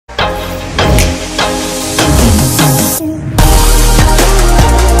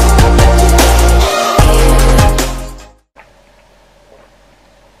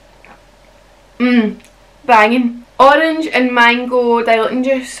Banging. Orange and mango diluting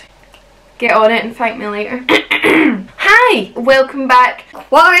juice. Get on it and thank me later. Hi! Welcome back.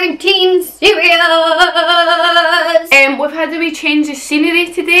 Quarantine serious! We've had a wee change of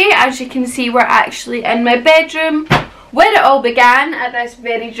scenery today. As you can see, we're actually in my bedroom, where it all began, at this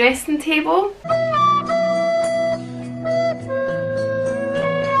very dressing table.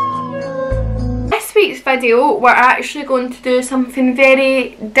 This week's video, we're actually going to do something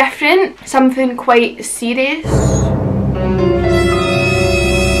very different, something quite serious.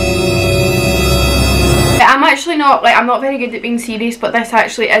 I'm not very good at being serious, but this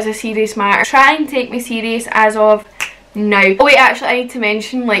actually is a serious matter. Try and take me serious as of now. Oh wait, actually I need to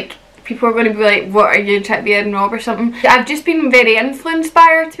mention, like, people are going to be like, what are you trying to be a knob or something? I've just been very influenced by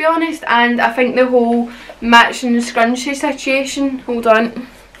her, to be honest, and I think the whole matching scrunchie situation, hold on,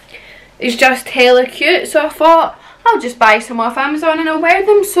 is just hella cute, so I thought I'll just buy some off Amazon and I'll wear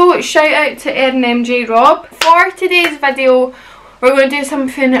them. So shout out to Erin MJ Rob. For today's video, we're going to do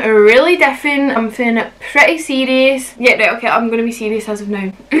something really different, something pretty serious. Yeah, right, okay, I'm going to be serious as of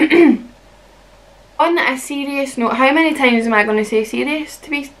now. On a serious note, how many times am I going to say serious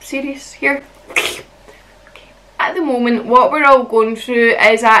to be serious here? Okay. At the moment, what we're all going through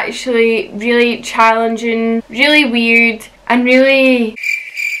is actually really challenging, really weird, and really...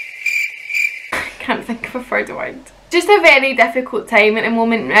 I can't think of a third word. Just a very difficult time at the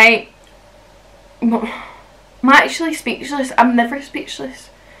moment, right? I'm actually speechless. I'm never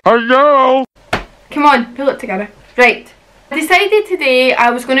speechless. Hello! Come on, pull it together. Right. I decided today I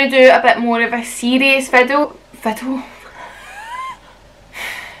was going to do a bit more of a serious video.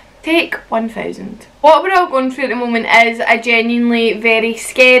 Take 1000. What we're all going through at the moment is a genuinely very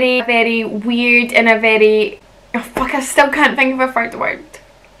scary, very weird, and a very... Oh fuck, I still can't think of a third word.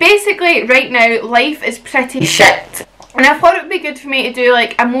 Basically, right now, life is pretty shit. And I thought it would be good for me to do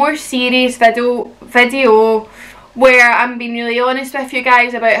like a more serious video where I'm being really honest with you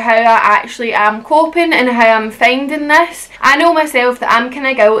guys about how I actually am coping and how I'm finding this. I know myself that I'm kind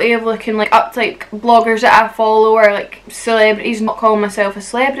of guilty of looking like up to like bloggers that I follow or like celebrities, not calling myself a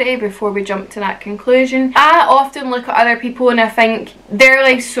celebrity before we jump to that conclusion. I often look at other people and I think their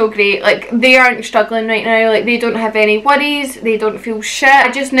life's so great, like they aren't struggling right now, like they don't have any worries, they don't feel shit.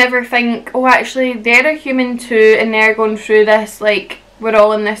 I just never think, oh actually they're a human too and they're going through this, like we're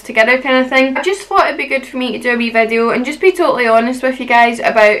all in this together kind of thing. I just thought it'd be good for me to do a wee video and just be totally honest with you guys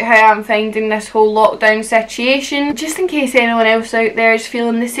about how I'm finding this whole lockdown situation, just in case anyone else out there is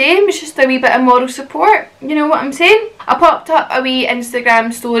feeling the same. It's just a wee bit of moral support, you know what I'm saying? I popped up a wee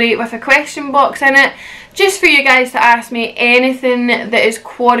Instagram story with a question box in it, just for you guys to ask me anything that is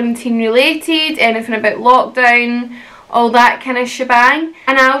quarantine related, anything about lockdown, all that kind of shebang,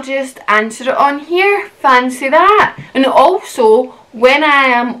 and I'll just answer it on here. Fancy that. And also, when I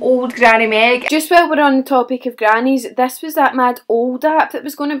am old Granny Meg, just while we're on the topic of grannies, this was that mad old app that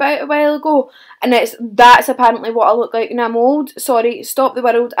was going about a while ago, and that's apparently what I look like when I'm old. Sorry, stop the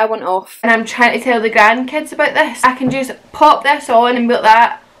world, I want off. And I'm trying to tell the grandkids about this. I can just pop this on and be like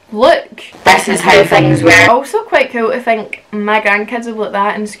that. Look, this is how things were. Also quite cool to think my grandkids have looked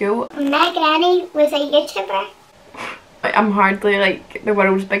that in school. My granny was a YouTuber. I'm hardly like the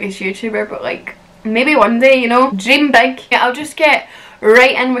world's biggest YouTuber, but like maybe one day, you know, dream big. I'll just get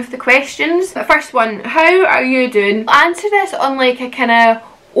right in with the questions. The first one, how are you doing? I'll answer this on like a kind of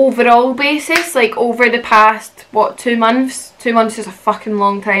overall basis, like over the past, what, 2 months? 2 months is a fucking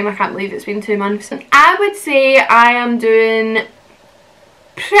long time, I can't believe it's been 2 months. I would say I am doing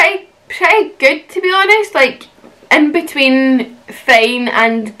pretty good, to be honest, like in between fine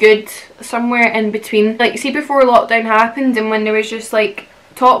and good, somewhere in between. Like see, before lockdown happened and when there was just like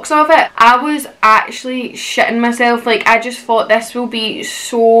talks of it, I was actually shitting myself. Like I just thought this will be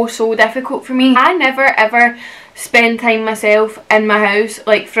so difficult for me. I never ever spend time myself in my house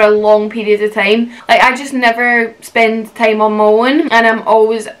like for a long period of time. Like I just never spend time on my own and I'm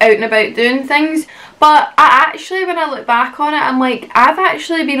always out and about doing things. But I actually, when I look back on it, I'm like, I've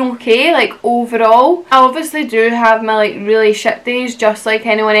actually been okay, like overall. I obviously do have my like really shit days just like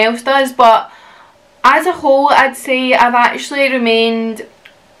anyone else does, but as a whole I'd say I've actually remained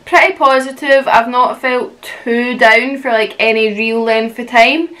pretty positive. I've not felt too down for like any real length of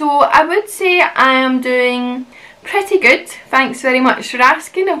time. So I would say I am doing pretty good. Thanks very much for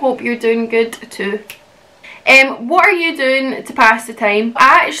asking. I hope you're doing good too. What are you doing to pass the time?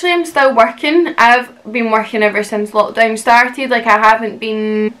 I actually am still working. I've been working ever since lockdown started. Like I haven't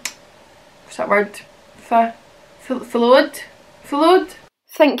been, what's that word? Furloughed?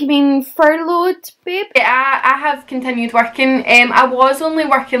 Think you mean furloughed, babe? Yeah, I have continued working. I was only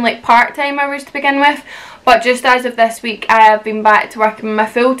working like part-time hours to begin with, but just as of this week I have been back to working my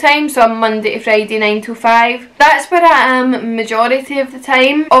full-time, so I'm Monday to Friday 9 till 5. That's where I am majority of the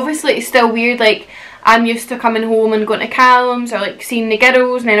time. Obviously it's still weird, like I'm used to coming home and going to Callum's or like seeing the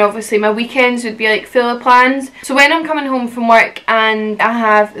girls, and then obviously my weekends would be like full of plans. So when I'm coming home from work and I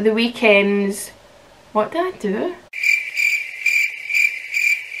have the weekends, what do I do?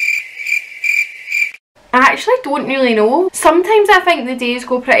 I actually don't really know. Sometimes I think the days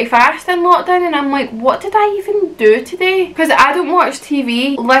go pretty fast in lockdown and I'm like, what did I even do today? Because I don't watch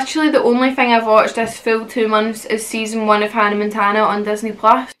TV. Literally the only thing I've watched this full 2 months is season 1 of Hannah Montana on Disney+.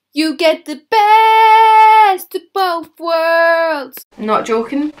 You get the best of both worlds. Not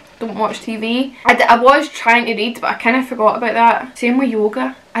joking. Don't watch TV. I was trying to read, but I kind of forgot about that. Same with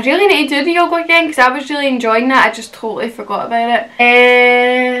yoga. I really need to do the yoga again because I was really enjoying that. I just totally forgot about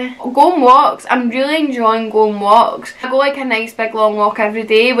it. Going walks. I'm really enjoying going walks. I go like a nice big long walk every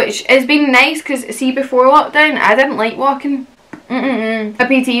day, which has been nice because see, before lockdown I didn't like walking. My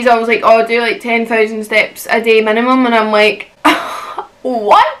PT's always like, oh, do like 10,000 steps a day minimum, and I'm like,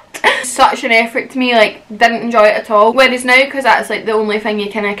 what? Such an effort to me, like didn't enjoy it at all. Whereas now, because that's like the only thing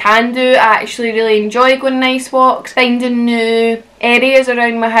you kind of can do, I actually really enjoy going nice walks, finding new areas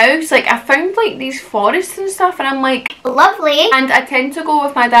around my house. Like I found like these forests and stuff and I'm like, lovely. And I tend to go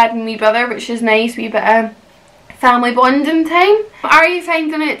with my dad and wee brother, which is nice, wee bit of family bonding time. Are you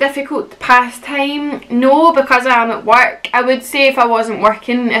finding it difficult to pass time? No, because I am at work. I would say if I wasn't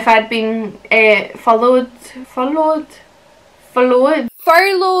working, if I'd been furloughed,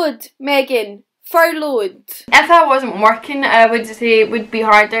 Megan. Furloughed. If I wasn't working, I would say it would be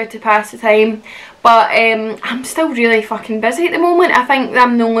harder to pass the time. But I'm still really fucking busy at the moment. I think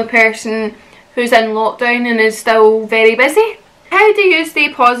I'm the only person who's in lockdown and is still very busy. How do you stay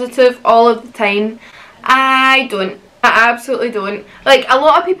positive all of the time? I don't. I absolutely don't. Like, a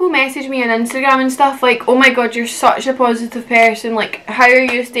lot of people message me on Instagram and stuff like, oh my god, you're such a positive person, like how are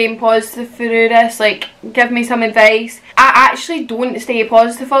you staying positive through this, like give me some advice. I actually don't stay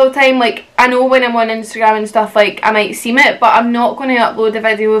positive all the time. Like I know when I'm on Instagram and stuff, like I might seem it, but I'm not going to upload a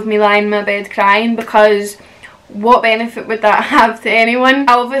video of me lying in my bed crying, because what benefit would that have to anyone?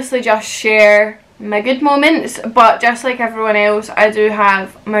 I obviously just share my good moments, but just like everyone else I do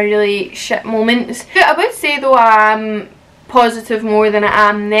have my really shit moments. I would say though I'm positive more than I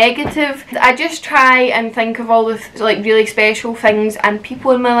am negative. I just try and think of all the like really special things and people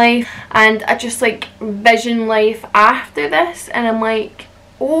in my life, and I just like vision life after this and I'm like,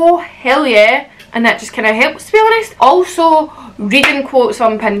 oh hell yeah. And that just kind of helps, to be honest. Also, reading quotes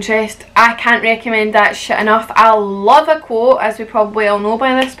on Pinterest. I can't recommend that shit enough. I love a quote, as we probably all know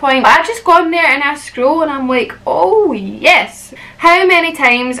by this point. I just go on there and I scroll and I'm like, oh yes. How many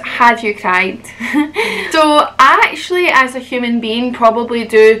times have you cried? So I actually, as a human being, probably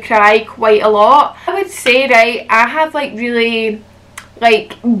do cry quite a lot. I would say, right, I have like really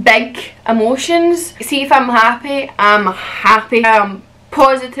like big emotions. See, if I'm happy, I'm happy. I'm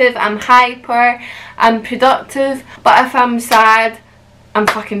positive, I'm hyper, I'm productive. But if I'm sad, I'm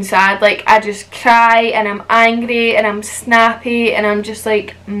fucking sad. Like I just cry and I'm angry and I'm snappy and I'm just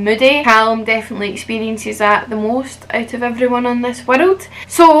like moody. Callum definitely experiences that the most out of everyone on this world.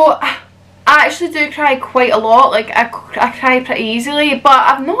 So I actually do cry quite a lot. Like I cry pretty easily, but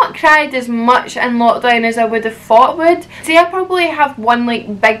I've not cried as much in lockdown as I would have thought would. See, I probably have one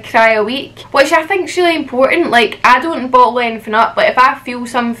like big cry a week, which I think is really important. Like I don't bottle anything up. Like if I feel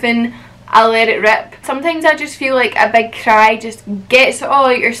something, I'll let it rip. Sometimes I just feel like a big cry just gets it all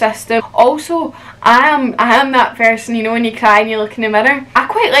out your system. Also, I am that person, you know, when you cry and you look in the mirror. I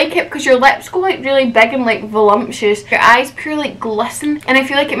quite like it because your lips go like really big and like voluptuous. Your eyes pure like glisten, and I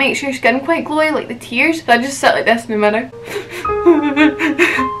feel like it makes your skin quite glowy, like the tears. So I just sit like this in the mirror.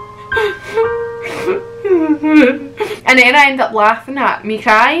 And then I end up laughing at me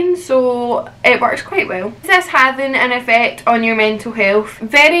crying, so it works quite well. Is this having an effect on your mental health?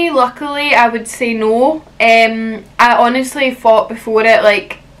 Very luckily I would say no. I honestly thought before it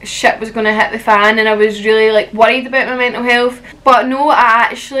like shit was going to hit the fan and I was really like worried about my mental health, but no, I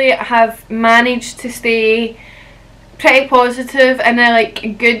actually have managed to stay pretty positive in a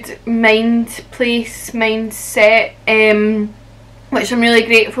like good mindset, which I'm really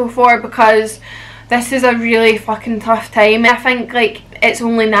grateful for, because this is a really fucking tough time. I think like it's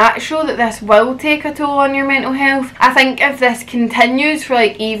only natural that this will take a toll on your mental health. I think if this continues for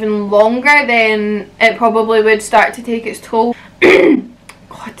like even longer, then it probably would start to take its toll.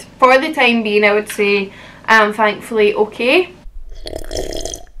 God, for the time being I would say I'm thankfully okay.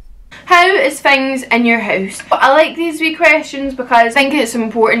 How is things in your house? I like these wee questions because I think it's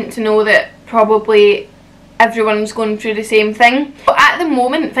important to know that probably everyone's going through the same thing. But at the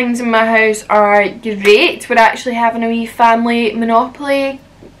moment, things in my house are great. We're actually having a wee family Monopoly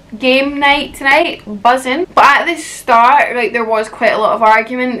game night tonight, buzzing. But at the start, like, there was quite a lot of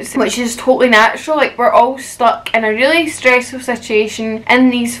arguments, which is totally natural. Like, we're all stuck in a really stressful situation in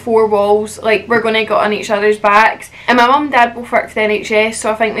these four walls. Like, we're going to get on each other's backs, and my mum and dad both work for the NHS, so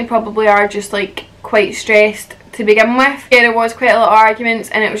I think they probably are just like quite stressed to begin with. Yeah, there was quite a lot of arguments,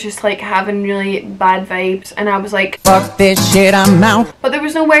 and it was just like having really bad vibes, and I was like, fuck this shit, I'm out. But there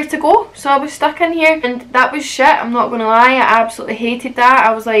was nowhere to go, so I was stuck in here, and that was shit, I'm not gonna lie. I absolutely hated that.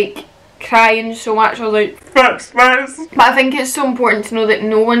 I was like crying so much. I was like, fix this. But I think it's so important to know that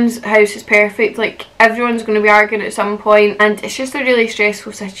no one's house is perfect. Like, everyone's going to be arguing at some point, and it's just a really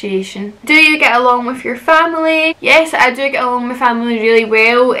stressful situation. Do you get along with your family? Yes, I do get along with my family really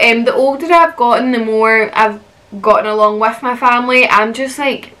well. The older I've gotten, the more I've gotten along with my family. I'm just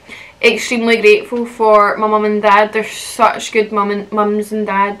like extremely grateful for my mum and dad. They're such good mums and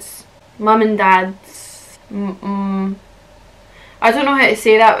dads. Mum and dads. I don't know how to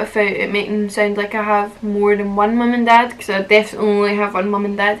say that without it making it sound like I have more than one mum and dad, because I definitely only have one mum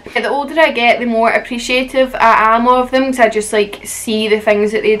and dad. The older I get, the more appreciative I am of them, because I just like see the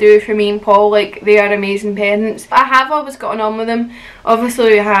things that they do for me and Paul. Like, they are amazing parents. I have always gotten on with them. Obviously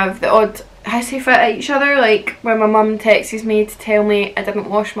we have the odd hissy fit at each other, like when my mum texts me to tell me I didn't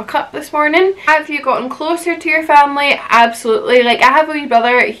wash my cup this morning. Have you gotten closer to your family? Absolutely. Like, I have a wee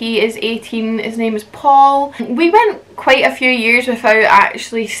brother, he is 18, his name is Paul. We went quite a few years without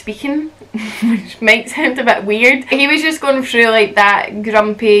actually speaking, which might sound a bit weird. He was just going through like that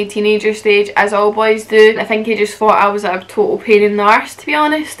grumpy teenager stage, as all boys do. I think he just thought I was a total pain in the arse, to be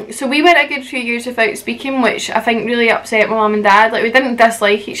honest. So we went a good few years without speaking, which I think really upset my mum and dad. Like, we didn't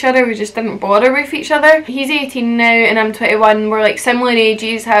dislike each other, we just didn't bother with each other. He's 18 now and I'm 21. We're like similar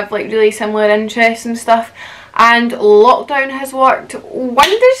ages, have like really similar interests and stuff. And lockdown has worked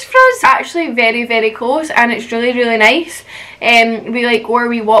wonders for us. Actually very, very close, and it's really, really nice. We like go our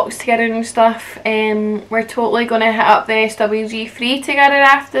wee walks together and stuff. We're totally gonna hit up the SWG3 together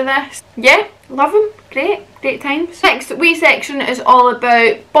after this. Yeah, love him. Great times. Next wee section is all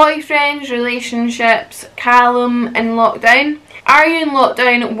about boyfriends, relationships, Callum in lockdown. Are you in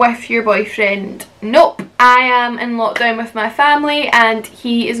lockdown with your boyfriend? Nope. I am in lockdown with my family, and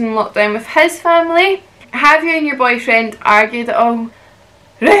he is in lockdown with his family. Have you and your boyfriend argued at all?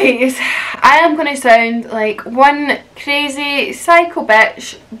 Right, I am going to sound like one crazy psycho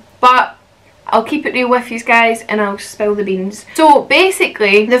bitch, but I'll keep it real with you guys and I'll spill the beans. So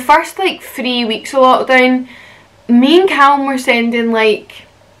basically, the first like 3 weeks of lockdown, me and Callum were sending like,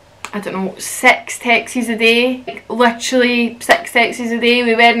 I don't know, 6 texts a day. Like, literally 6 texts a day.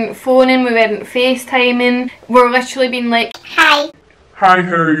 We weren't phoning, we weren't FaceTiming. We're literally being like, hi. Hi,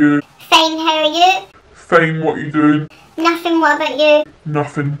 how are you? Fine, how are you? Fine, what are you doing? Nothing, what about you?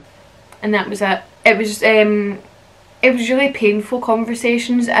 Nothing. And that was it. It was really painful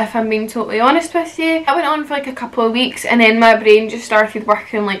conversations, if I'm being totally honest with you. I went on for like a couple of weeks, and then my brain just started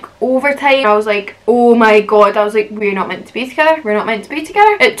working like overtime. I was like, oh my god, I was like, we're not meant to be together, we're not meant to be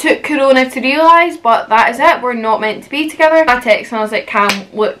together. It took Corona to realise, but that is it, we're not meant to be together. I texted and I was like,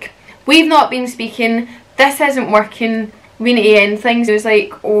 Cam, look, we've not been speaking, this isn't working, we need to end things. It was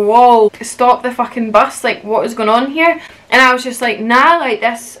like, whoa, stop the fucking bus, like what is going on here? And I was just like, nah, like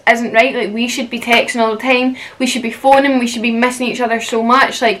this isn't right, like we should be texting all the time, we should be phoning, we should be missing each other so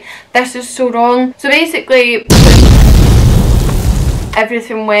much, like this is so wrong. So basically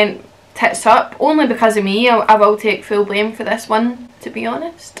everything went tits up, only because of me. I will take full blame for this one, to be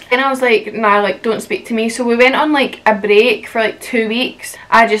honest. And I was like, nah, like don't speak to me. So we went on like a break for like 2 weeks.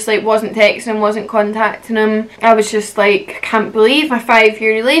 I just like wasn't texting him, wasn't contacting him. I was just like, I can't believe my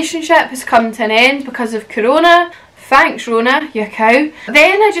 5-year relationship has come to an end because of Corona. Thanks Rona, you cow.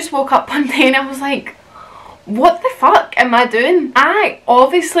 Then I just woke up one day and I was like, what the fuck am I doing? I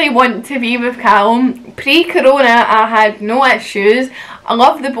obviously want to be with Callum. Pre-Corona I had no issues. I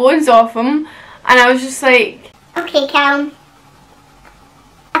love the bones off him. And I was just like, okay Callum,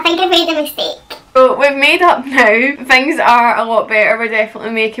 I think I made a mistake. So we've made up now. Things are a lot better. We're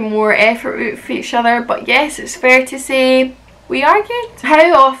definitely making more effort for each other. But yes, it's fair to say we argued.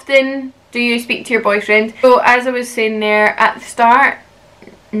 How often do you speak to your boyfriend? So as I was saying there at the start,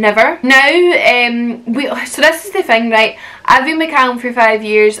 never. Now, so this is the thing, right? I've been with Callum for 5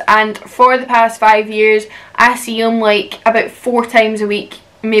 years, and for the past 5 years I see him like about 4 times a week,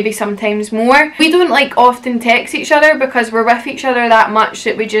 maybe sometimes more. We don't like often text each other because we're with each other that much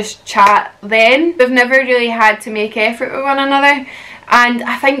that we just chat then. We've never really had to make effort with one another. and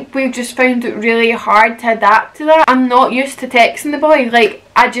I think we've just found it really hard to adapt to that. I'm not used to texting the boy, like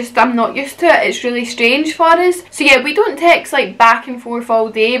I'm not used to it. It's really strange for us. So yeah, we don't text like back and forth all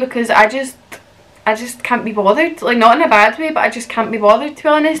day because I just can't be bothered. Like, not in a bad way, but I just can't be bothered, to be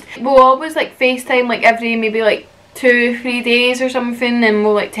honest. We'll always like FaceTime like every maybe like 2-3 days or something, and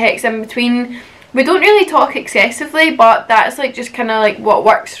we'll like text in between. We don't really talk excessively, but that's like just kind of like what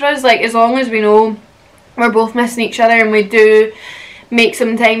works for us. Like, as long as we know we're both missing each other and we do make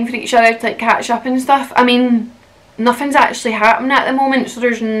some time for each other to like catch up and stuff. I mean, nothing's actually happening at the moment, so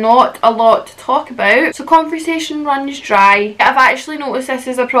there's not a lot to talk about, so conversation runs dry. I've actually noticed this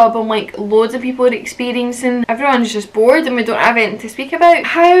is a problem like loads of people are experiencing. Everyone's just bored and we don't have anything to speak about.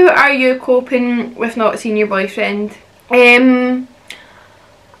 How are you coping with not seeing your boyfriend?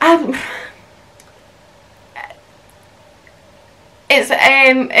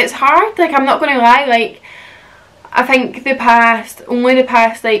 It's hard, like, I'm not gonna lie. Like, I think only the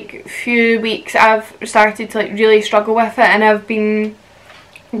past like few weeks I've started to like really struggle with it, and I've been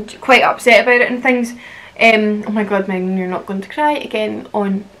quite upset about it and things. Oh my god, Megan, you're not going to cry again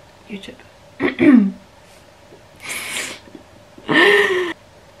on YouTube.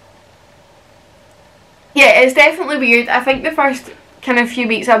 Yeah, it's definitely weird. I think the first kind of few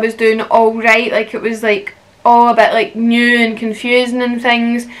weeks I was doing alright, like it was like all a bit like new and confusing and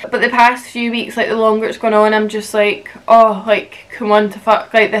things, but the past few weeks, like the longer it's gone on, I'm just like, oh, like, come on to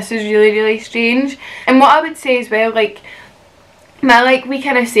fuck, like this is really really strange. And what I would say as well, like my like wee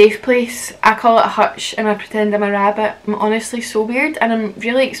kind of safe place, I call it a hutch and I pretend I'm a rabbit. I'm honestly so weird and I'm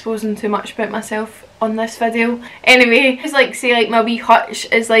really exposing too much about myself on this video. Anyway, it's like, say like my wee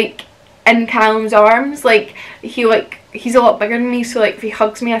hutch is like in Callum's arms. Like he's a lot bigger than me, so like if he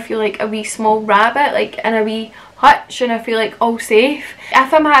hugs me I feel like a wee small rabbit, like in a wee hutch, and I feel like all safe.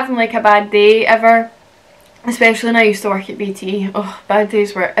 If I'm having like a bad day ever, especially when I used to work at BT, oh, bad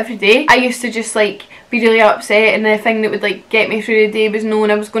days were every day. I used to just like be really upset, and the thing that would like get me through the day was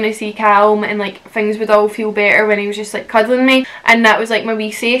knowing I was going to see Callum, and like things would all feel better when he was just like cuddling me, and that was like my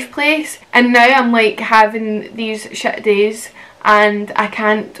wee safe place. And now I'm like having these shit days and I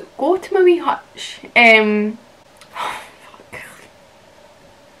can't go to my wee hutch. Oh, fuck.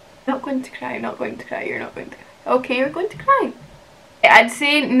 Not going to cry, not going to cry, you're not going to cry. Okay, you're going to cry. I'd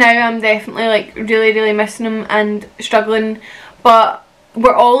say now I'm definitely like really really missing him and struggling, but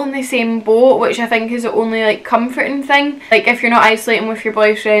we're all in the same boat, which I think is the only like comforting thing. Like, if you're not isolating with your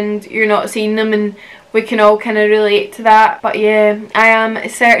boyfriend, you're not seeing them, and we can all kind of relate to that. But yeah, I am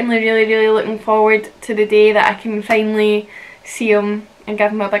certainly really really looking forward to the day that I can finally see him and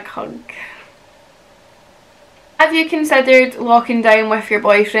give him a big hug. Have you considered locking down with your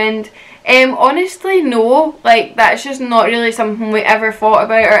boyfriend? Honestly no, like that's just not really something we ever thought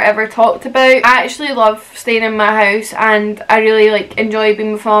about or ever talked about. I actually love staying in my house and I really like enjoy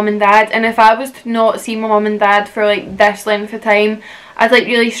being with mum and dad, and if I was to not see my mum and dad for like this length of time, I'd like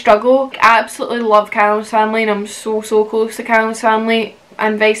really struggle. I absolutely love Callum's family and I'm so close to Callum's family,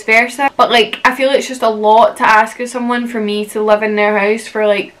 and vice versa, but like I feel it's just a lot to ask of someone for me to live in their house for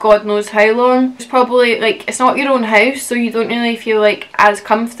like god knows how long. It's probably like, it's not your own house, so you don't really feel like as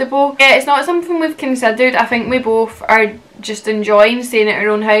comfortable. Yeah, it's not something we've considered. I think we both are just enjoying staying at our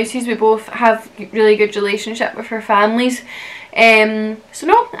own houses. We both have really good relationship with our families, so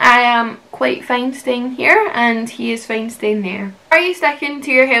no, I am quite fine staying here and he is fine staying there. Are you sticking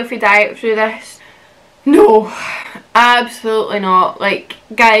to your healthy diet through this? No, absolutely not. Like,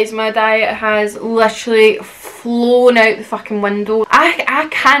 guys, my diet has literally flown out the fucking window. I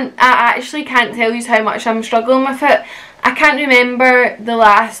actually can't tell you how much I'm struggling with it. I can't remember the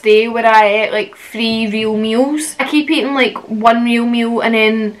last day where I ate like 3 real meals. I keep eating like 1 real meal and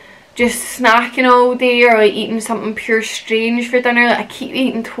then just snacking all day, or like eating something pure strange for dinner. Like, I keep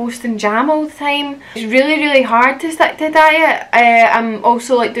eating toast and jam all the time. It's really really hard to stick to a diet. I'm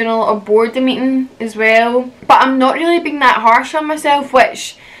also like doing a lot of boredom eating as well, but I'm not really being that harsh on myself,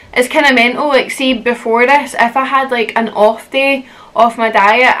 which is kind of mental. Like, see, before this, if I had like an off day off my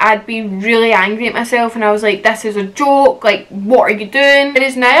diet, I'd be really angry at myself and I was like, this is a joke, like what are you doing?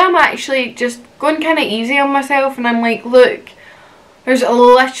 Whereas now I'm actually just going kind of easy on myself and I'm like, look, there's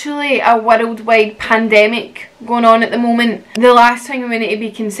literally a worldwide pandemic going on at the moment. The last thing we need to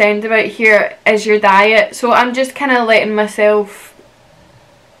be concerned about here is your diet. So I'm just kind of letting myself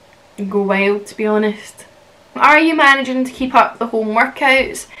go wild, to be honest. Are you managing to keep up the home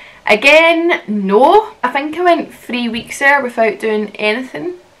workouts? Again, no. I think I went 3 weeks there without doing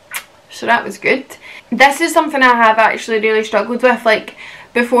anything, so that was good. This is something I have actually really struggled with. Like,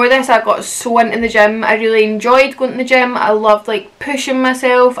 Before this I got so into the gym. I really enjoyed going to the gym. I loved like pushing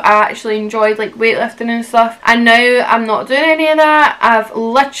myself. I actually enjoyed like weightlifting and stuff. And now I'm not doing any of that. I've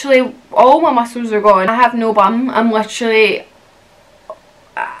literally, all my muscles are gone. I have no bum. I'm literally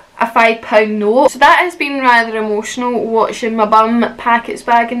a £5 note. So that has been rather emotional, watching my bum pack its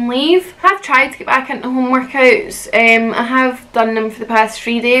bag and leave. I've tried to get back into home workouts. I have done them for the past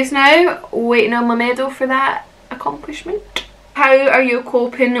 3 days now, waiting on my medal for that accomplishment. How are you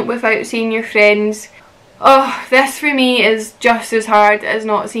coping without seeing your friends? Oh, this for me is just as hard as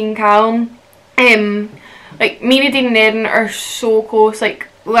not seeing Callum. Like, me and Dean and Erin are so close, like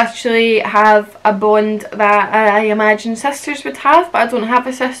literally have a bond that I imagine sisters would have, but I don't have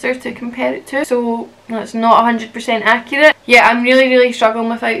a sister to compare it to, so that's not 100% accurate. Yeah, I'm really struggling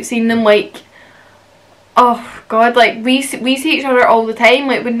without seeing them. Like, oh god, like we see each other all the time.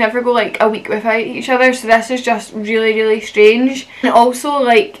 Like, we'd never go like a week without each other, so this is just really strange. And also,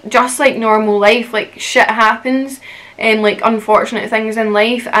 like, just like normal life, like shit happens and like unfortunate things in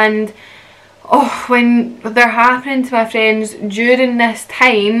life, and oh, when they're happening to my friends during this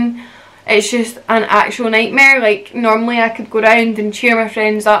time, it's just an actual nightmare. Like, normally I could go around and cheer my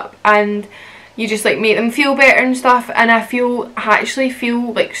friends up and you just like make them feel better and stuff, and I actually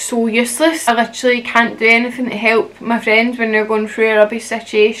feel like so useless. I literally can't do anything to help my friends when they're going through a rubbish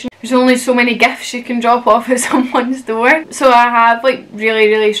situation. There's only so many gifts you can drop off at someone's door, so I have like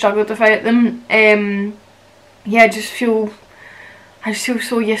really struggled without them. Yeah, I just feel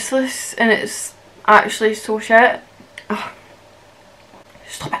so useless, and it's actually so shit. Oh,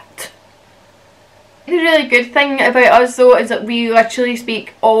 stop it. The really good thing about us though is that we literally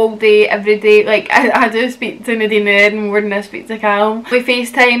speak all day, every day. Like, I do speak to Nadine and Ed more than I speak to Callum. We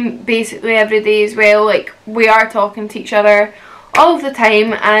FaceTime basically every day as well. Like, we are talking to each other all of the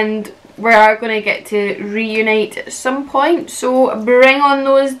time, and we are going to get to reunite at some point, so bring on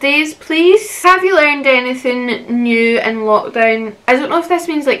those days please. Have you learned anything new in lockdown? I don't know if this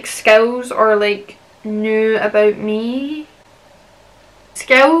means like skills or like new about me.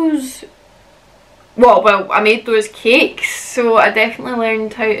 Skills? Well, I made those cakes, so I definitely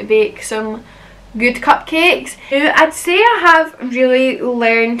learned how to bake some good cupcakes. I'd say I have really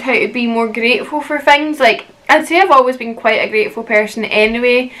learned how to be more grateful for things. Like, I'd say I've always been quite a grateful person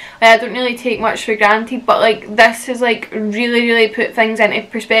anyway. Like, I don't really take much for granted, but like this has like really put things into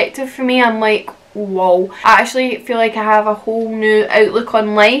perspective for me. I'm like, whoa. I actually feel like I have a whole new outlook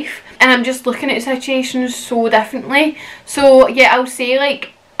on life, and I'm just looking at situations so differently. So yeah, I'll say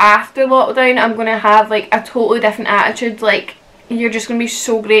like after lockdown I'm going to have like a totally different attitude. Like, you're just going to be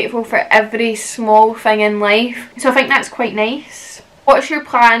so grateful for every small thing in life. So I think that's quite nice. What's your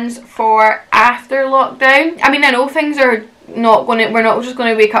plans for after lockdown? I mean, I know things are not going to, we're not just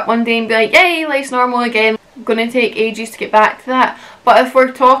going to wake up one day and be like, yay, life's normal again. It's going to take ages to get back to that. But if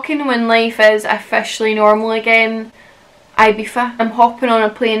we're talking when life is officially normal again, Ibiza. I'm hopping on a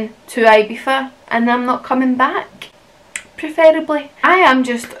plane to Ibiza and I'm not coming back. Preferably. I am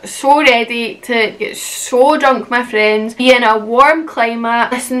just so ready to get so drunk with my friends, be in a warm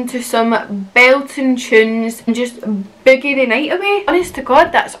climate, listen to some belting tunes and just boogie the night away. Honest to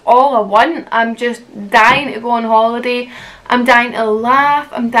God, that's all I want. I'm just dying to go on holiday. I'm dying to laugh,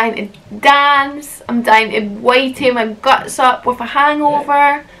 I'm dying to dance, I'm dying to whitey my guts up with a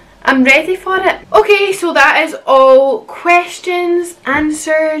hangover. I'm ready for it. Okay, so that is all questions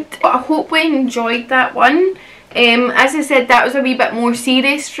answered. I hope we enjoyed that one. As I said, that was a wee bit more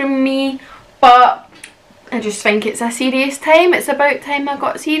serious from me, but I just think it's a serious time. It's about time I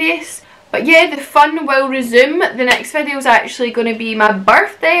got serious. But yeah, the fun will resume. The next video is actually going to be my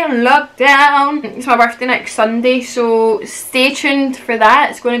birthday on lockdown. It's my birthday next Sunday, so stay tuned for that.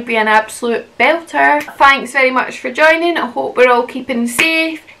 It's going to be an absolute belter. Thanks very much for joining. I hope we're all keeping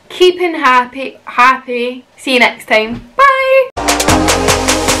safe, keeping happy. See you next time. Bye!